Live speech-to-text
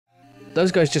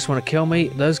those guys just want to kill me.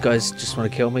 Those guys just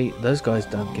want to kill me. Those guys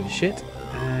don't give a shit.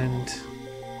 And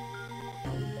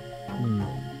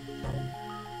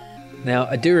now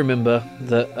I do remember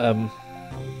that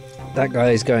that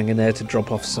guy is going in there to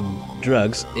drop off some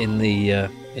drugs in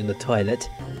the toilet.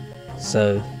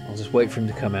 So I'll just wait for him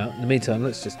to come out. In the meantime,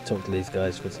 let's just talk to these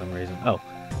guys for some reason. Oh,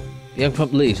 the young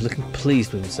pump leaves, looking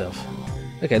pleased with himself.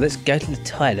 Okay, let's go to the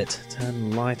toilet. Turn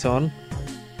the light on.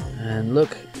 And look,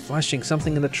 flashing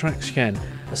something in the trash can.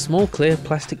 A small clear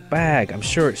plastic bag. I'm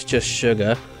sure it's just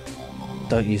sugar.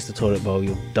 Don't use the toilet bowl,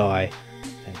 you'll die.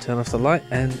 And turn off the light,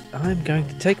 and I'm going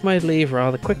to take my leave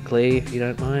rather quickly, if you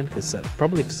don't mind, because that's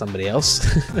probably for somebody else.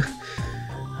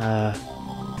 I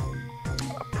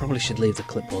probably should leave the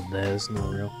clipboard there, there's no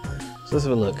real. So let's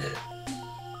have a look.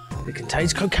 It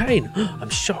contains cocaine! I'm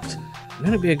shocked. It may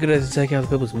not be a good idea to take other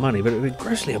people's money, but it would be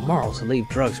grossly immoral to leave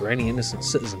drugs where any innocent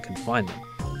citizen can find them.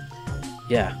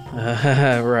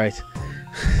 Yeah, right.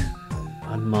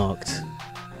 Unmarked.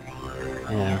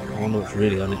 Yeah, I wonder what's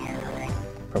really on it.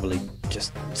 Probably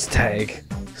just stag.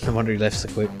 No wonder he left so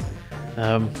quick.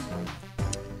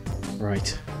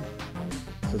 Right.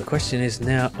 So the question is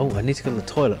now... Oh, I need to go to the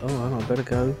toilet. Oh, I better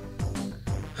go.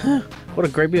 Huh, what a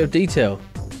great bit of detail.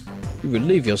 You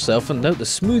relieve yourself and note the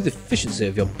smooth efficiency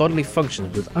of your bodily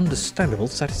functions with understandable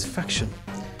satisfaction.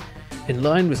 In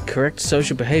line with correct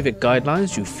social behaviour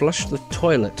guidelines, you flush the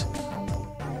toilet.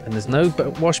 And there's no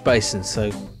wash basin,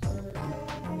 so...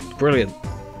 Brilliant.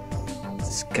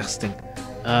 Disgusting.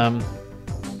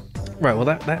 Right, well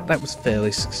that was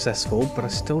fairly successful, but I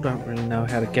still don't really know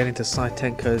how to get into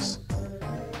Saitenko's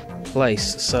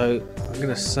place, so I'm going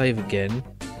to save again.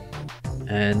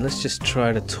 And let's just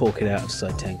try to talk it out of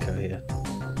Saitenko here.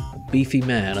 A beefy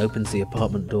man opens the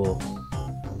apartment door.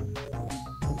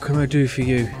 What can I do for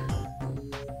you?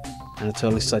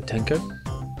 Anatoly Saitenko?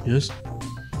 Yes?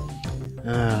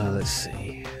 Let's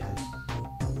see.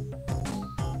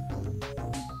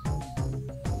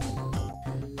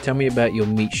 Tell me about your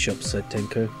meat shop,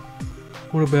 Saitenko.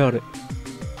 What about it?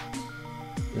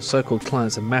 Your so-called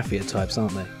clients are mafia types,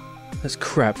 aren't they? That's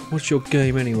crap. What's your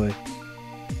game anyway?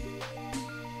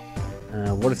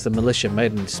 What if the militia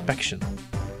made an inspection?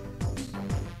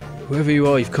 Whoever you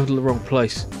are, you've come to the wrong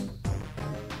place.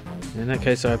 In that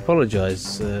case, I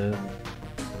apologise.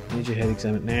 Need your head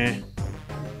examined. Nah.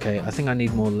 Okay, I think I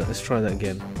need more. Let's try that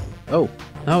again. Oh,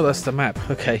 no, that's the map.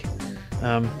 Okay.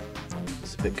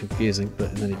 It's a bit confusing,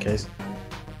 but in any case.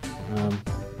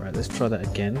 Right, let's try that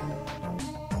again.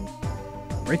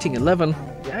 Rating 11.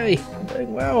 Yay, I'm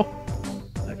doing well.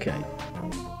 Okay.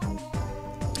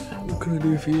 What can I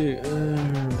do for you?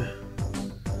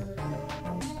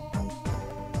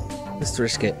 Let's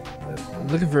risk it. I'm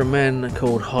looking for a man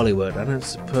called Hollywood. I don't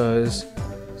suppose.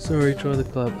 Sorry, try the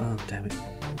club. Oh, damn it.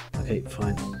 Okay,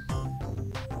 fine.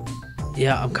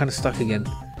 Yeah, I'm kind of stuck again.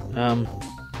 I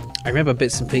remember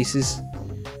bits and pieces.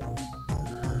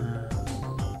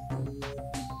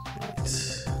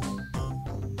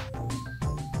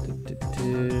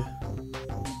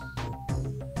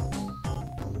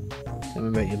 Tell me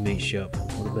about your meat shop.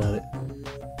 What about it?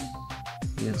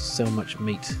 You don't sell much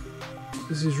meat.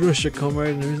 This is Russia,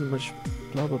 comrade, and there isn't much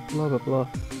blah blah blah blah blah.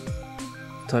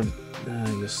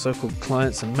 Your so-called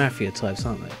clients are mafia types,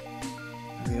 aren't they?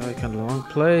 Maybe I come to the wrong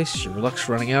place. Your luck's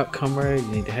running out, comrade.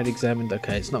 You need your head examined.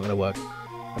 Okay, it's not going to work.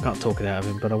 I can't talk it out of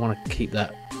him, but I want to keep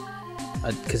that.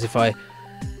 Because if I...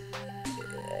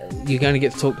 You're going to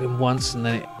get to talk to him once, and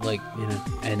then it, like, you know,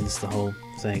 ends the whole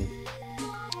thing.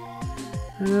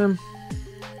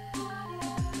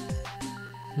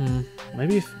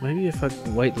 Maybe if I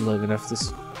wait long enough,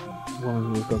 this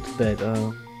woman will go to bed.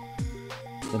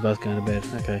 They're both going to bed.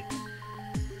 Okay.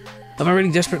 Am I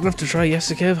really desperate enough to try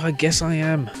Yasukev? I guess I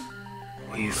am.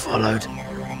 Were you followed?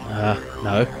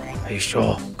 No. Are you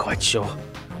sure? Quite sure.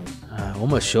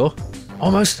 Almost sure.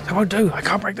 Almost? That won't do. I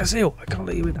can't break the seal. I can't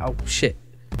let you in. Oh, shit.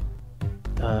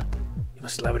 You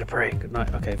must allow me to pray. Good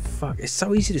night. Okay, fuck. It's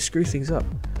so easy to screw things up.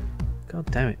 God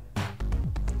damn it.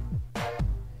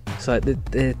 So,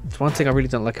 it's one thing I really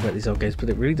don't like about these old games, but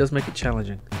it really does make it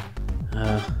challenging.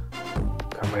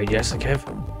 Comrade Yasukev?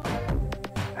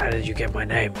 How did you get my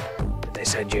name? Did they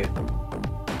send you?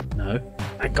 No.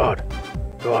 Thank God.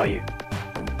 Who are you?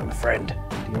 I'm a friend.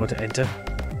 Do you want to enter?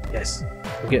 Yes.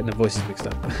 I'm getting the voices mixed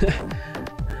up.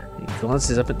 He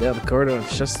glances up and down the corridor and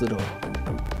shuts the door.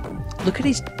 Look at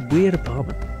his weird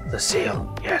apartment. The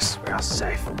seal. Yes, we are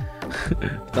safe.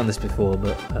 I've done this before,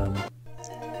 but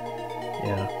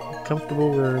yeah.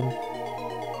 Comfortable room.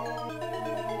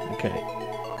 Okay.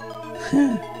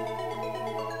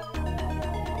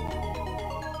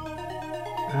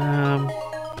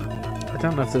 I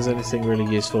don't know if there's anything really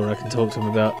useful I can talk to him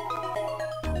about.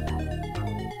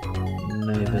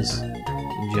 neighbours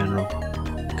in general.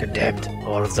 Condemned,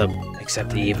 all of them, except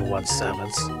the evil one's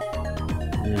servants.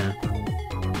 Yeah.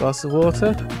 Glass of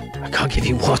water? I can't give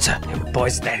you water. It would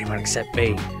poison anyone except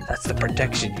me. That's the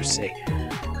protection, you see.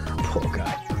 Poor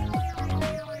guy.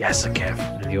 Yes, I can.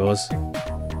 And yours?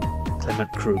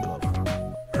 Clement Kruglov.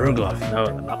 Kruglov? No,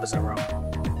 the numbers are wrong.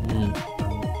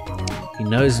 He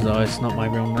knows though it's not my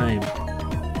real name.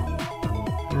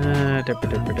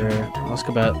 Ask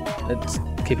about. Let's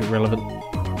keep it relevant.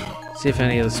 See if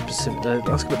any of the specific.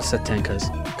 Ask about the Satenkos.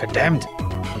 Condemned.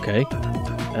 Okay.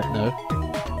 No.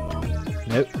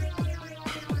 Nope.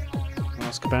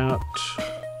 Ask about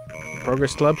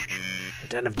Progress Club. The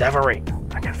Den of Devilry.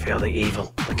 I can feel the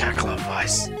evil. The cackle of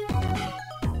vice.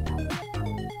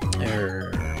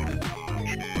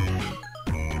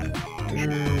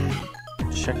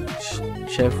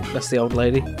 Chef. That's the old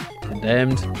lady.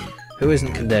 Condemned. Who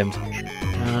isn't condemned?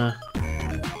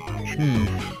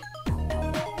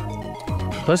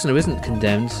 The person who isn't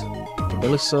condemned,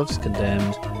 Borisov's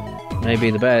condemned.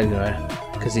 Maybe the bad guy,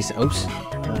 because he's oops.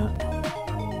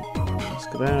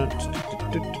 Ask about.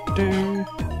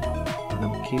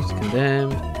 Number keeps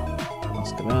condemned.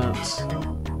 Ask about.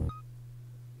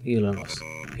 Yulovs.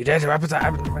 You dare to happen to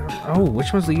happen? Oh,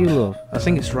 which one's the Yulov? I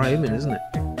think it's Raimin, isn't it?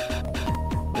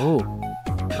 Oh,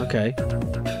 okay.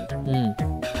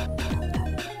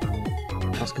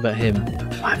 Ask about him.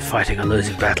 I'm fighting a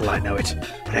losing battle, I know it.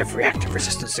 But every act of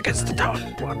resistance against the Dark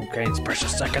One gains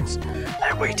precious seconds.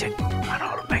 They're waiting, and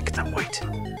I'll make them wait.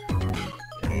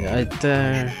 Okay, I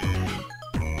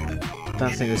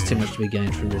don't think there's too much to be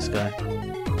gained from this guy.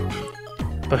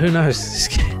 But who knows?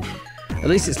 At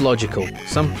least it's logical.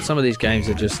 Some of these games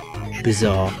are just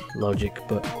bizarre logic,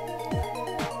 but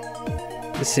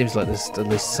this seems like there's at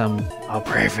least some. I'll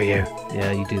pray for you.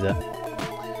 Yeah, you do that.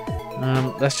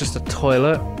 That's just a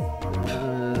toilet.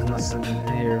 There's nothing in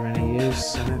here of any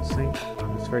use, I don't think.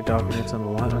 It's very dark and it's on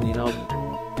the light on you knob.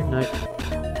 Nope.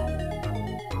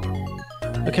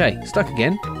 Okay, stuck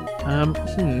again.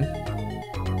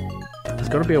 There's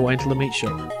got to be a way into the meat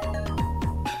shop.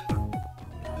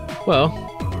 Well,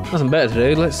 nothing better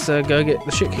to do. Let's go get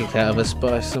the shit kicked out of us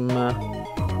by some of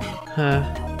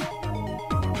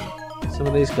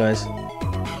these guys.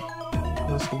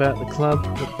 Ask about the club.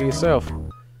 Look for yourself.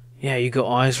 Yeah, you got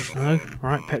eyes, no?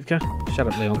 Right, Petka? Shut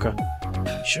up, Leonka.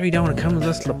 Sure you don't want to come with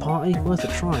us to the party? Worth a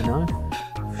try, no?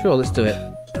 Sure, let's do it.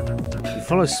 You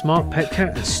follow smart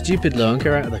Petka and stupid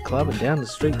Leonka out of the club and down the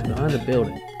street to behind the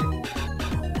building.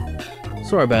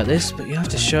 Sorry about this, but you have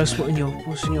to show us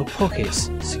what's in your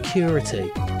pockets. Security.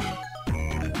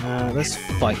 Let's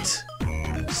fight.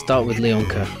 Start with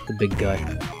Leonka, the big guy.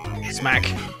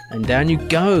 Smack! And down you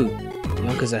go!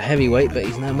 Leonka's a heavyweight, but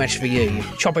he's no match for you. You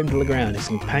chop him to the ground, his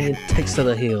companion takes to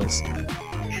the heels.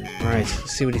 Right,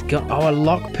 let's see what he's got. Oh, a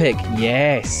lockpick!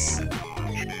 Yes!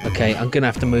 Okay, I'm gonna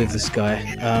have to move this guy.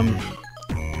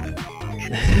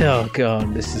 Oh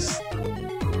god, this is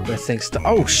where things start.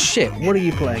 Oh shit, what are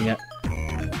you playing at?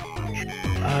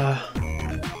 I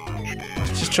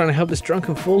was just trying to help this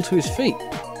drunken fall to his feet.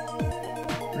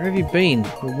 Where have you been?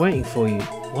 We're waiting for you.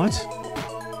 What?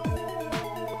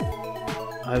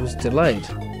 I was delayed.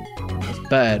 That's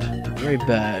bad. Very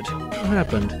bad. What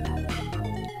happened?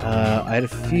 I had a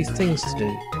few things to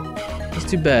do. That's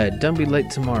too bad. Don't be late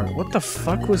tomorrow. What the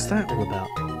fuck was that all about?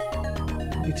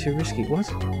 Don't be too risky.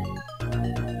 What?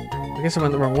 I guess I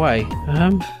went the wrong way.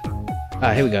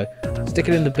 Here we go. Stick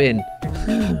it in the bin.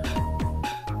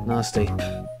 Nasty.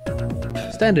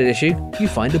 Standard issue. You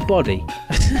find a body.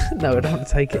 No, I don't want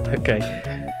to take it. Okay.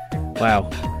 Wow.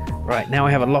 Right, now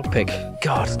I have a lockpick.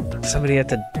 God, somebody had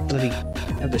to bloody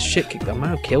have the shit kicked. I might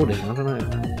have killed him. I don't know.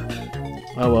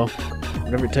 Oh well.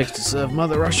 Whatever it takes to serve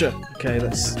Mother Russia. Okay,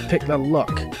 let's pick the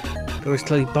lock. Door is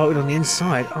clearly bolted on the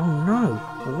inside. Oh no.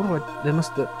 Well, what do I...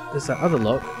 There's that other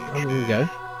lock. Oh, here we go.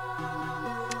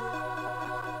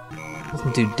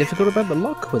 Nothing too difficult about the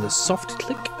lock. With a soft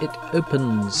click, it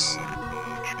opens.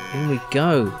 In we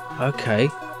go. Okay.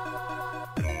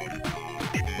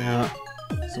 Now,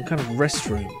 some kind of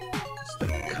restroom. It's the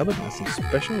cupboard, nothing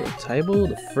special. The table,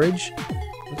 the fridge.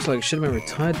 Looks like it should have been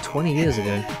retired 20 years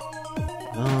ago.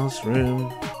 Last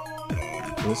room.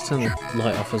 Let's turn the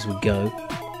light off as we go.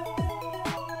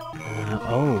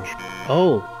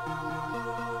 Oh!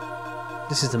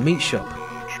 This is the meat shop.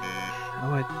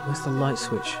 Where's the light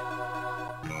switch?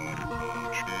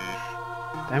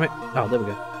 Damn it! Oh, there we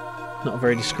go. Not a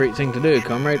very discreet thing to do,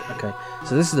 comrade. Okay,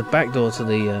 so this is the back door to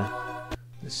the.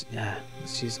 Let's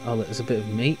use. Oh, look, there's a bit of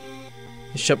meat.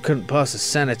 The shop couldn't pass a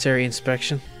sanitary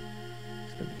inspection.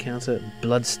 The counter,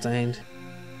 blood stained.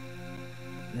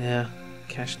 Yeah,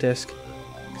 cash desk.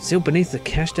 Sealed beneath the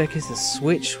cache deck is the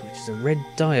switch, which is a red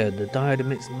diode. The diode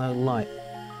emits no light.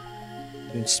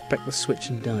 To inspect the switch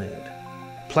and diode.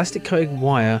 Plastic-coated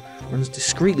wire runs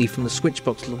discreetly from the switch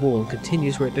box to the wall and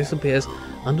continues where it disappears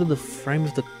under the frame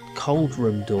of the cold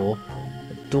room door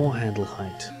at door handle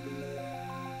height.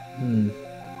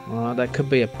 Well, that could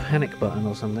be a panic button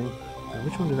or something.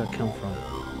 Which one did that come from?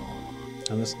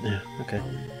 Oh, that's... yeah, okay.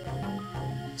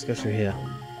 Let's go through here.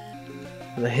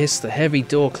 With a hiss, the heavy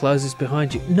door closes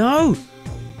behind you. No!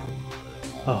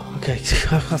 Oh, okay.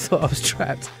 I thought I was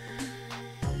trapped.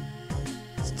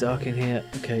 It's dark in here.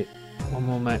 Okay, one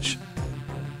more match.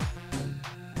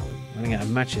 Running out of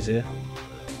matches here.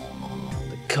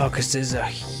 The carcasses are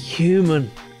human.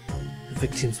 The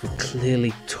victims were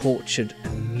clearly tortured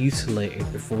and mutilated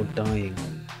before dying.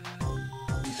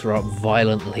 You throw up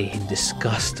violently in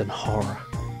disgust and horror.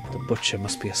 The butcher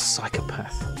must be a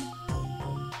psychopath.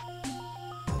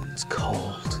 It's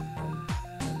cold.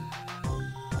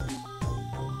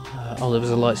 Oh, there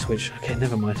was a light switch. Okay,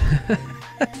 never mind.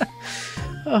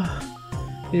 Oh,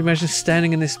 can you imagine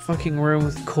standing in this fucking room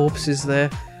with corpses there,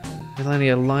 with only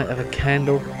a light of a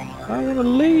candle? I want to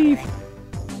leave.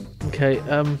 Okay,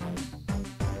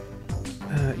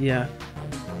 yeah,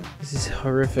 this is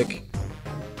horrific.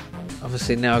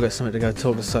 Obviously now I've got something to go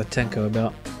talk to Saitenko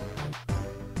about.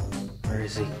 Where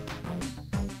is he?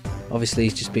 Obviously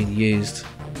he's just been used.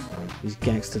 These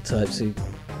gangster types who...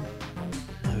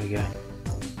 There we go.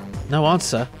 No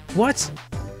answer? What?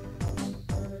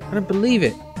 I don't believe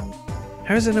it.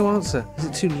 How is there no answer? Is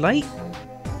it too late?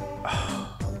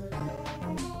 Oh.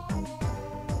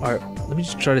 Alright, let me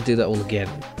just try to do that all again.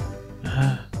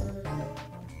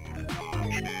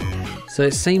 So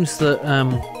it seems that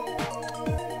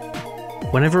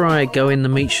whenever I go in the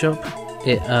meat shop,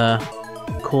 it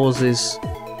causes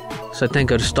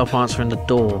Saitenko to stop answering the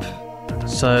door.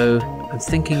 So I'm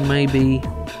thinking maybe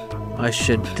I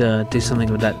should do something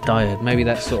with that diode. Maybe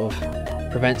that sort of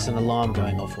prevents an alarm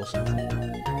going off or something.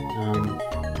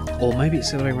 Or maybe it's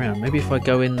the other way around. Maybe if I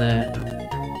go in there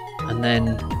and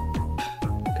then...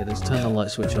 Okay, let's turn the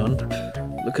light switch on.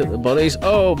 Look at the bodies.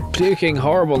 Oh, puking,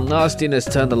 horrible nastiness.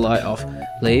 Turn the light off.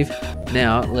 Leave.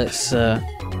 Now, let's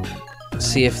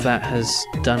see if that has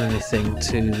done anything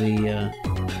to the...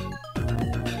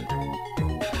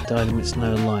 diode emits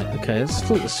no light. Okay, let's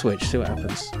flip the switch, see what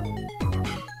happens.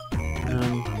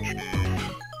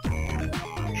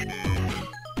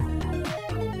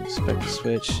 Inspect the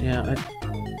switch, yeah.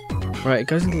 Right, it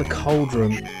goes into the cold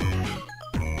room.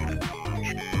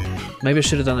 Maybe I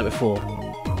should have done it before.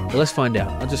 Well, let's find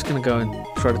out. I'm just going to go and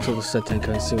try to talk to Saitenko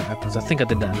and see what happens. I think I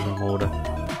did that in the wrong order.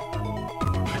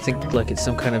 I think like it's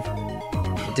some kind of...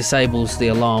 It disables the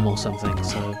alarm or something,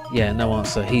 so yeah, no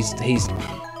answer. He's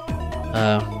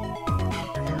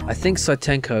I think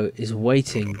Saitenko is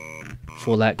waiting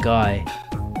for that guy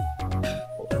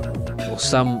or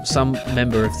some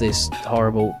member of this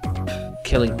horrible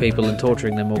killing people and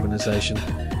torturing them organisation.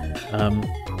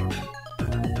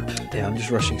 Yeah, I'm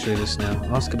just rushing through this now.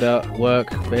 Ask about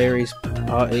work, varies,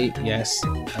 party, yes,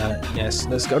 yes.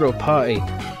 Let's go to a party.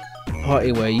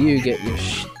 Party where you get your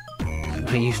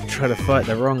where you try to fight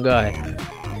the wrong guy.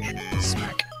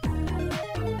 Smack.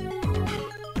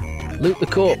 Loot the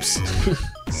corpse.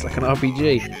 It's like an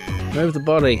RPG. Move the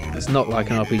body. It's not like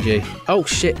an RPG. Oh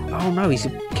shit. Oh no, he's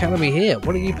Academy here.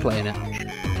 What are you playing at?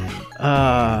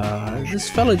 This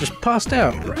fella just passed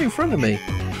out right in front of me.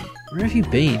 Where have you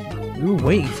been? We were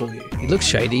waiting for you. He looks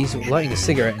shady. He's lighting a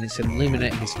cigarette and it's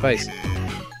illuminating his face.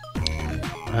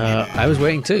 I was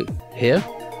waiting too. Here?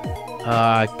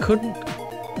 I couldn't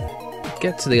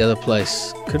get to the other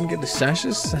place. Couldn't get to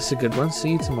Sasha's? That's a good one.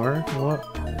 See you tomorrow. What?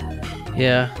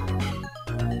 Yeah.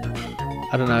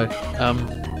 I don't know.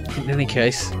 In any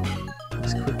case,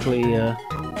 let's quickly... yeah,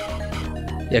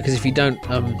 because if you don't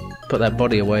put that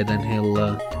body away, then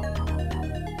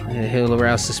he'll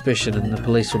arouse suspicion and the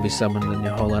police will be summoned and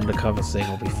your whole undercover thing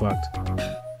will be fucked.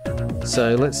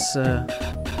 So let's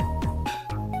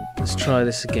try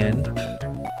this again.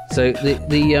 So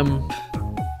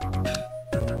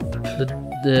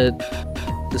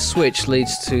the switch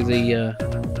leads to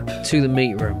the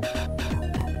meat room.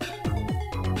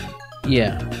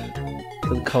 Yeah,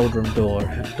 to the cold room door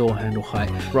handle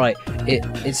height. Right,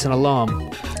 it's an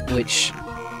alarm, which...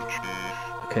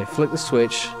 Okay, flick the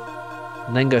switch,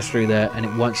 and then go through there, and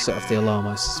it won't set off the alarm,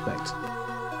 I suspect.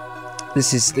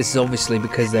 This is obviously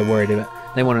because they're worried about...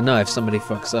 They want to know if somebody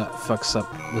fucks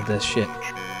up with their shit.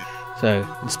 So,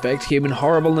 inspect human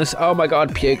horribleness, oh my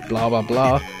god, puke, blah blah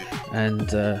blah.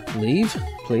 And, leave,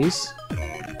 please.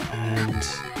 And...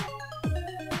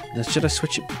 Now, should I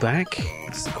switch it back?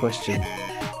 That's the question.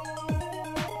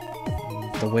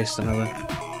 To waste another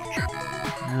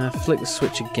Flick the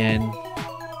switch again.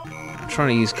 I'm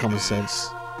trying to use common sense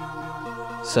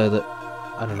so that,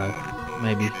 I don't know,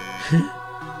 maybe.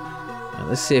 Right,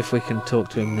 let's see if we can talk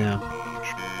to him now.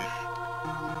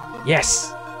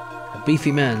 Yes! A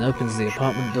beefy man opens the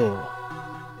apartment door.